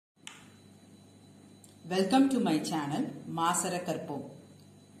Welcome to my channel Maasarakarpom.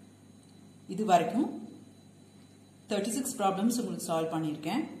 இது வரைக்கும் 36 problems உங்களுக்கு சால்வ்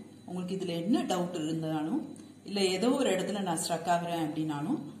பண்ணிருக்கேன். உங்களுக்கு இதுல என்ன டவுட் இருந்தாலும் இல்ல ஏதோ ஒரு இடத்துல நான் ஸ்ட்ரக் ஆகுறேன்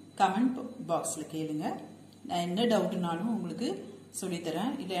அப்படினாலும் கமெண்ட் பாக்ஸ்ல கேளுங்க. நான் என்ன டவுட்னாலும் உங்களுக்கு சொல்லி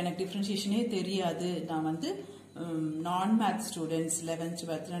தரேன். இல்ல எனக்கு டிஃபரன்ஷியேஷனே தெரியாது. நான் வந்து நான் மேத்ஸ் ஸ்டூடண்ட்ஸ் 11th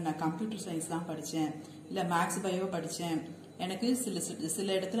 12th நான் கம்ப்யூட்டர் சயின்ஸ் தான் படிச்சேன். இல்ல மேத்ஸ் பயோ படிச்சேன். எனக்கு சில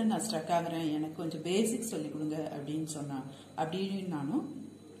இடத்துல நான் ஸ்ட்ரக் ஆகுறேன். எனக்கு கொஞ்சம் பேசிக் சொல்லி கொடுங்க அப்படின்னு சொன்னா அப்படினாலும்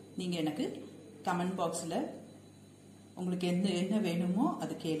நீங்க எனக்கு கமெண்ட் பாக்ஸ்ல உங்களுக்கு என்ன வேணுமோ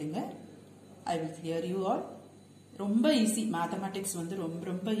அது கேளுங்க. I will clear you all. ரொம்ப ஈஸி. மேத்தமேட்டிக்ஸ் வந்து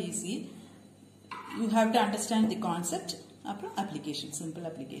ரொம்ப easy. You have to understand the concept அப்புறம் அப்ளிகேஷன், சிம்பிள்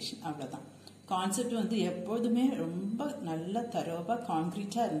அப்ளிகேஷன், அவ்வளவுதான். கான்செப்ட் வந்து எப்போதுமே ரொம்ப நல்ல தரோவா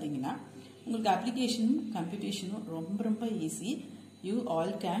கான்கிரீட்டா இருந்தீங்கன்னா உங்களுக்கு அப்ளிகேஷனும் கம்ப்யூட்டேஷனும் ரொம்ப easy. You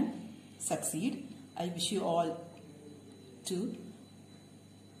all can succeed. I wish you all to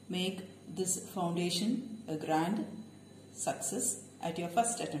make this foundation a grand success at your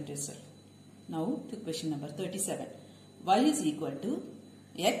first attempt itself. Now to question number 37. Y is equal to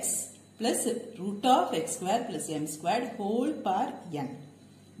x plus root of x square plus m squared whole power n.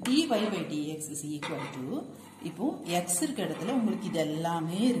 dy by dx is equal to, இப்போ x இருக்க இடத்துல உங்களுக்கு இது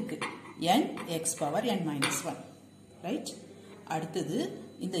எல்லாமே இருக்கு. n x power n minus 1. Right? அடுத்தது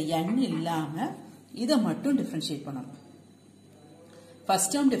இந்த n இல்லாம இதை மட்டும் டிஃபரன்ஷியேட் பண்ணணும்.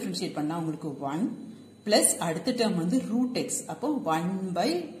 ஃபர்ஸ்ட் டேர்ம் டிஃபரன்ஷியேட் பண்ணா உங்களுக்கு 1 பிளஸ் அடுத்த டேர்ம் வந்து ரூட் x. அப்போ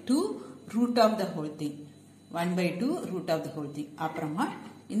 1/2 root of the whole thing. 1/2 root of the whole thing. அப்புறமா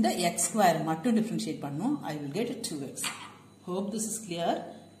இந்த x square மட்டும் டிஃபரன்ஷியேட் பண்ணனும். I will get 2x. Hope this is clear.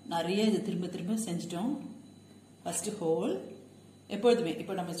 நிறைய இது திரும்ப செஞ்சிட்டோம். ஃபர்ஸ்ட் ஹோல் எப்பொழுதுமே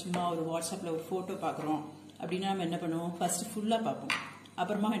இப்போ நம்ம சும்மா ஒரு வாட்ஸ்அப்ல ஒரு போட்டோ பார்க்குறோம் அப்படின்னா நம்ம என்ன பண்ணுவோம், ஃபர்ஸ்ட் ஃபுல்லா பார்ப்போம்.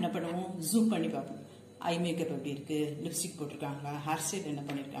 அப்புறமா என்ன பண்ணுவோம், ஜூம் பண்ணி பார்ப்போம். ஐ மேக்கப் எப்படி இருக்கு, லிப்ஸ்டிக் போட்டிருக்காங்களா, ஹேர் ஸ்டைல் என்ன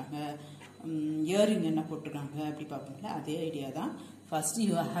பண்ணிருக்காங்க, இயரிங் என்ன போட்டிருக்காங்க அப்படி பார்ப்போம்ல. அதே ஐடியா தான். First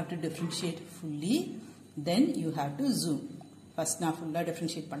you have to differentiate fully, then you have to zoom. First நான் ஃபுல்லா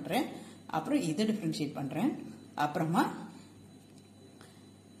டிஃபரன்ஷியேட் பண்றேன், அப்புறம் இதை டிஃபரன்ஷியேட் பண்றேன், அப்புறமா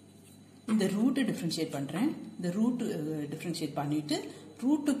இந்த ரூட் டிஃபரன்ஷியேட் பண்றேன். இந்த ரூட் டிஃபரன்ஷியேட் பண்ணிட்டு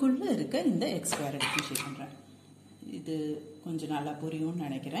ரூட்டுக்குள்ள இருக்க இந்த எக்ஸ் ஸ்கொயரை டிஃபரன்ஷியேட் பண்றேன். இது கொஞ்சம் நல்லா புரியும்னு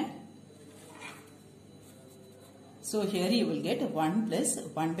நினைக்கிறேன். So here you will get 1 plus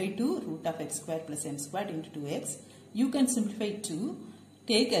 1/2 root of x square plus m squared into 2x. You can simplify 2.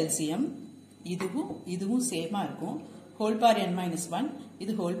 Take LCM. இதுவும் சேமா இருக்கும். Whole power n minus 1.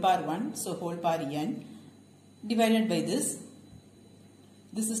 இது whole power 1. So whole power n divided by this.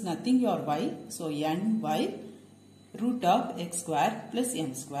 This is nothing, your y. So ny root of x square plus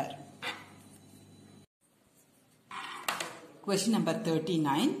m square. Question number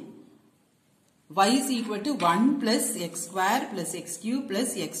 39. Y is equal to 1 plus x square plus x cube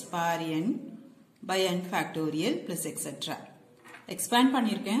plus x power n by n factorial plus etc. Expand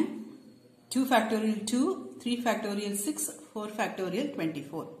பண்ணிருக்கேன். 2 factorial 2, 3 factorial 6, 4 factorial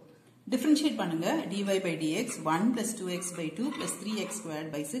 24. Differentiate பண்ணுங்க. dy by dx 1 plus 2x by 2 plus 3x squared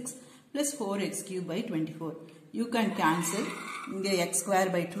by 6 plus 4x cube by 24. You can cancel. இங்க x square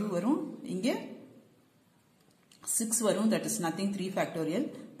by 2 வரும், இங்க 6 வரும். That is nothing, 3 factorial.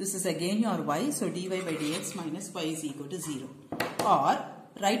 This is again your y. So dy by dx minus y is equal to 0. Or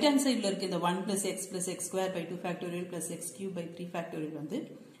right hand side இருக்க இந்த 1 plus x square by 2 factorial plus x cube by 3 factorial வந்து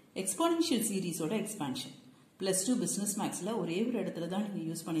exponential series ஓட expansion. +2 business mathsல ஒரே ஒரு இடத்துல தான் நீங்க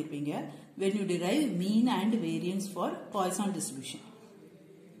use பண்ணிருப்பீங்க. When you derive mean and variance for Poisson distribution.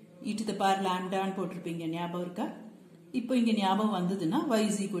 e to the power lambda ன்னு போட்டிருப்பீங்க, ஞாபகம் இருக்கா? இப்போ இங்க ஞாபகம் வந்ததுன்னா y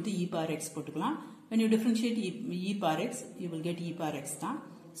is equal to e power x போட்டுக்கலாம். When you differentiate e power x, you will get e power x தான்.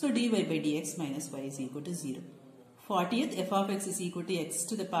 So dy by dx minus y is equal to 0. 40th f of x is equal to x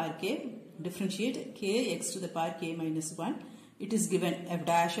to the power k. Differentiate k x to the power k minus 1. It is given f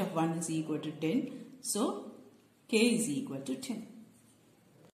dash of 1 is equal to 10. So k is equal to 10.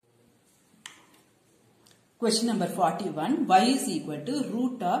 Question number 41. Y is equal to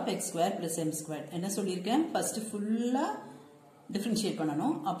root of x square plus m squared. என்ன சொல்லிருக்கேன்? First full differentiate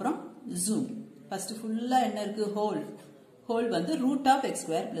பண்ணனும், அப்புறம் zoom. First full என்ன இருக்கு? Whole வந்து root of x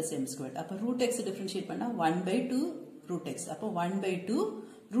square plus m squared. அப்ப root x differentiate பண்ணா 1/2 root x. அப்ப 1/2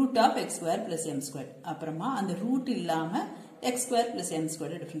 root of x square plus m squared. அப்புறமா அந்த root இல்லாம x square plus m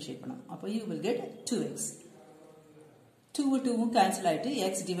squared differentiate பண்ணனும். அப்ப you will get 2x. 2 cancel ஆயிட்டு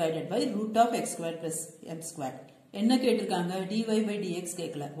x divided by root of x square plus m square. என்ன கேட்டிருக்காங்க? dy by dx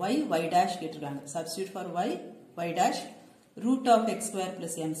கேட்கல, y dash கேட்டிருக்காங்க. Substitute for y dash root of x square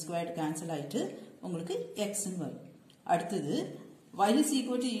plus m squared cancel ஆயிட்டு உங்களுக்கு x ன்னு வரும். அடுத்தது y is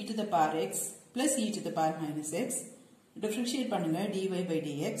equal to e to the power x plus e to the power minus x. Differentiate பண்ணுங்க dy by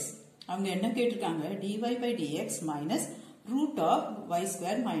dx. அவங்க என்ன கேட்டிருக்காங்க dy by dx minus root of y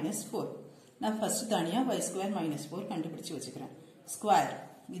square minus 4. நான் first தனியா y square minus 4 கண்டுபிடிச்சு வச்சுக்கிறேன். Square.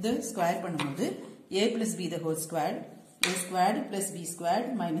 இது square பண்ணும்போது a plus b the whole squared. a squared plus b squared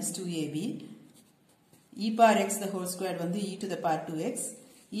minus 2ab. e power x the whole squared வந்து e to the power 2x.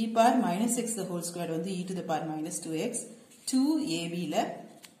 e power minus x the whole squared வந்து e to the power minus 2x. 2ab ல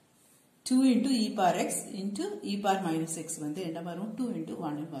 2 into e power x into e power minus x வந்து என்ன வரும் 2 into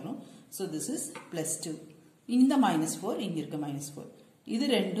 1 வரும். So this is plus 2. இந்த minus 4 இங்க இருக்க minus 4. இது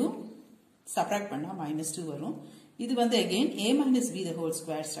ரெண்டும் subtract பண்ணா minus 2 வரும். இது வந்து again a minus b the whole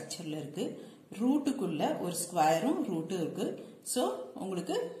square structureல இருக்கு. ரூட்டுக்குள்ள ஒரு ஸ்கொயரும் ரூட்டும் இருக்கு. So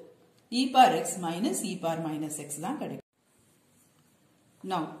உங்களுக்கு e power x minus e power minus x தான் கிடைக்கும்.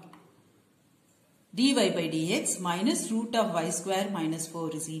 Now dy by dx minus root of y square minus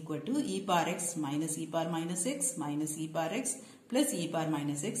 4 is equal to e power x minus e power minus x minus e power x plus e power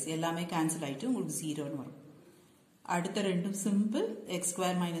minus x எல்லாமே cancel ஆயிட்டு உங்களுக்கு 0 வரும். அடுத்த ரெண்டும் simple x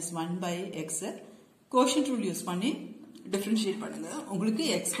square minus 1 by x quotient rule use பண்ணி differentiate பண்ணுங்க. உங்களுக்கு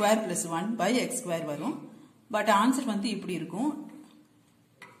x square plus 1 by x square வரும். But answer வந்து இப்படி இருக்கும்.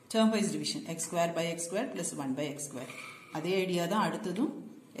 Term wise division x square by x square plus 1 by x square. அதே ஐடியா தான் அடுத்ததும்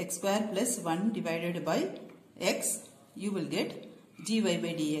x square plus 1 divided by x, you will get dy by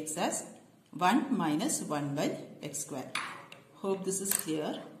dx as 1 minus 1 by x square. Hope this is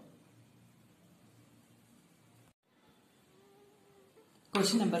clear.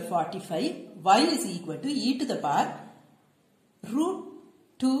 Question number 45. Y is equal to e to the power root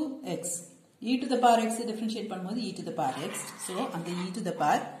 2x. e to the power x differentiate பண்ணும்போது e to the power x. So, அந்த e to the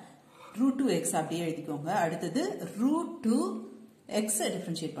power root 2x அப்படியே எழுதிக்கோங்க. அடுத்தது root 2x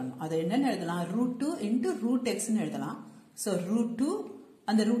differentiate பண்ணும். அதை என்னன்னு எழுதலாம் root 2 into root x ன்னு எழுதலாம். So, root 2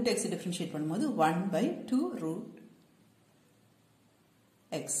 அந்த root x differentiate பண்ணும்போது 1 by 2 root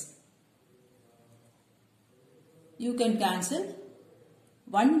x. You can cancel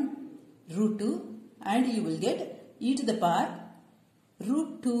 1 root 2 and you will get e to the power root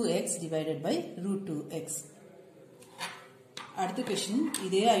 2x divided by root 2x. அடுத்த question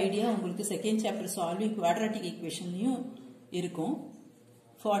இதே idea உங்களுக்கு second chapter solving quadratic ஈக்குவேஷன்லயும் இருக்கும்.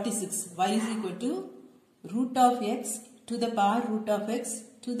 46 y is equal to root of x to the power root of x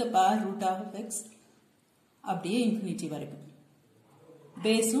to the power root of x அப்படியே infinity வரைக்கும்.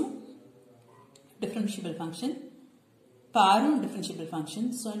 பேஸும் differentiable function, பாரும் differentiable function.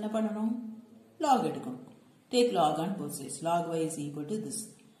 So என்ன பண்ணணும் log எடுக்கணும். Take log on both sides. Log y is equal to this.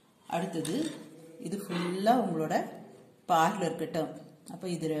 அடுத்தது இது ஃபுல்லா உங்களோட பார்ல இருக்க டேர்ம். அப்ப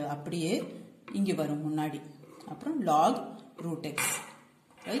இது அப்படியே இங்க வரும் முன்னாடி. அப்புறம் log root x.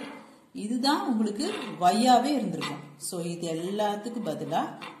 ரைட்? இதுதான் உங்களுக்கு y ஆவே இருந்திருக்கும். சோ இது எல்லாத்துக்கு பதிலா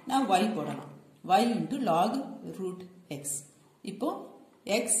நான் y போடலாம். y into log root x. இப்போ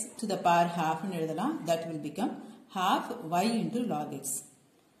x to the power half ன்னு எழுதலாம். That will become half y into log x.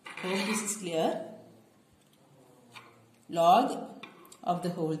 Hope this is clear. Log of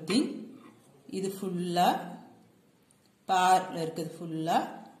the whole thing. இது ஃபுல்லா பார்ல இருக்குது ஃபுல்லா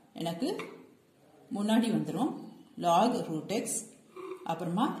எனக்கு முன்னாடி வந்துரும். log root x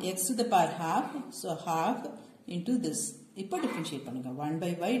அப்புறமா x to the power half. So half into this. இப்போ differentiate பண்ணுங்க. 1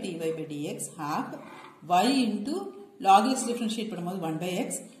 by y dy by dx half y into log x differentiate பண்ணும்போது 1 by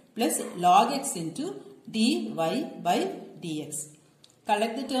x plus log x into dy by dx.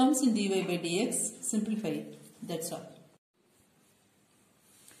 Collect the terms in dy by dx. Simplify it. That's all.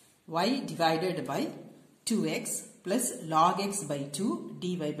 Y divided by 2x plus log x by 2 dy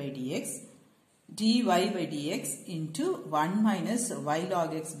by dx. dy by dx into 1 minus y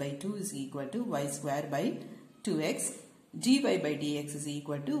log x by 2 is equal to y square by 2x. dy by dx is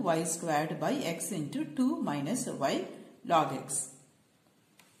equal to y squared by x into 2 minus y log x.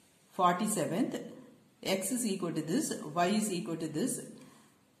 47th, x is equal to this, y is equal to this.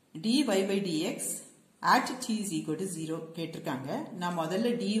 dy by dx at t is equal to 0 கேட்டிருக்காங்க. நான்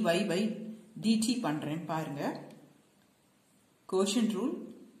முதல்ல dy by dt பண்றேன் பாருங்க. Quotient rule,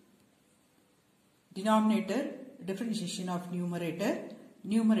 denominator differentiation of numerator,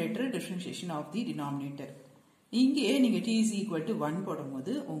 numerator differentiation of the denominator. இங்கே நீங்க t is equal to 1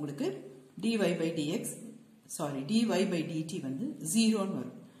 போடும்போது உங்களுக்கு dy by dx dy by dt வந்து 0 ன்னு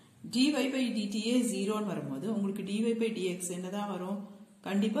வரும். dy by dt 0 ன்னு வரும்போது உங்களுக்கு dy by dx என்னதான் வரும்?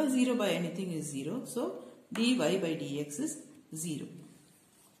 கண்டிப்பா 0 by anything is 0. So dy by dx is 0.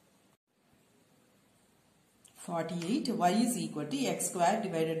 48 y is equal to x square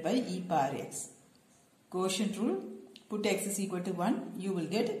divided by e power x. Quotient rule, put x is equal to 1, you will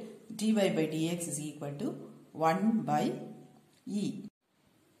get dy by dx is equal to 1 by e.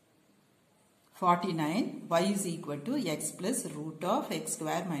 49, y is equal to x plus root of x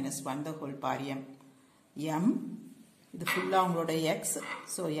square minus 1 the whole power m. M, இது full அவங்களோட x,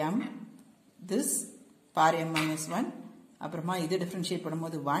 so m, this power m minus 1, அப்புறமா இது differentiate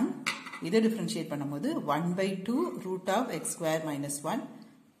பண்ணும்போது 1, இது differentiate பண்ணும்போது 1 by 2 root of x square minus 1,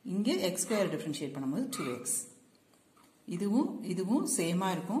 இங்கே x square differentiate பண்ணும்போது 2x. இதுவும் same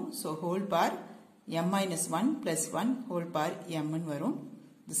இருக்கும், so whole power m minus 1 plus 1 whole power m ன்னு வரும்.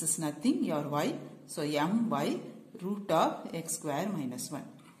 This is nothing, your y, so m by root of x square minus 1.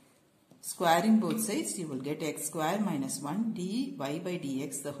 Squaring both sides, you will get x square minus 1 dy by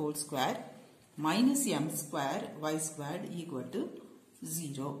dx the whole square minus m square y squared equal to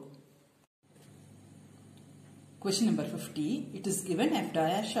 0. Question number 50. It is given f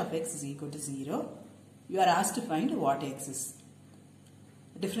dash of x is equal to 0. You are asked to find what x is.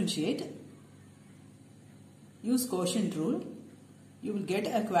 Differentiate. Use quotient rule. You will get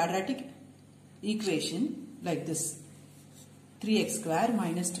a quadratic equation like this. 3x square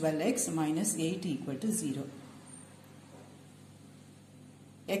minus 12x minus 8 equal to 0.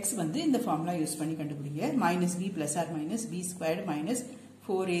 X வந்து இந்த formula use பண்ணி கண்டுபிடிங்க. minus b plus or minus b squared minus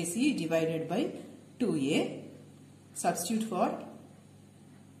 4ac divided by 2a. Substitute for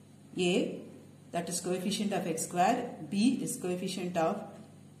a, that is coefficient of x square, b is coefficient of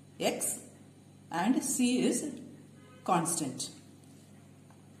x, and c is constant.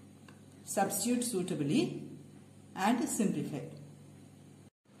 Substitute suitably and simplify.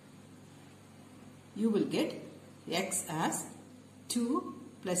 You will get x as 2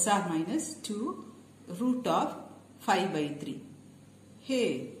 plus or minus 2 root of 5 by 3. Hey,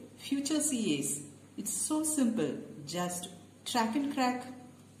 future CAs, it's so simple. Just track and crack.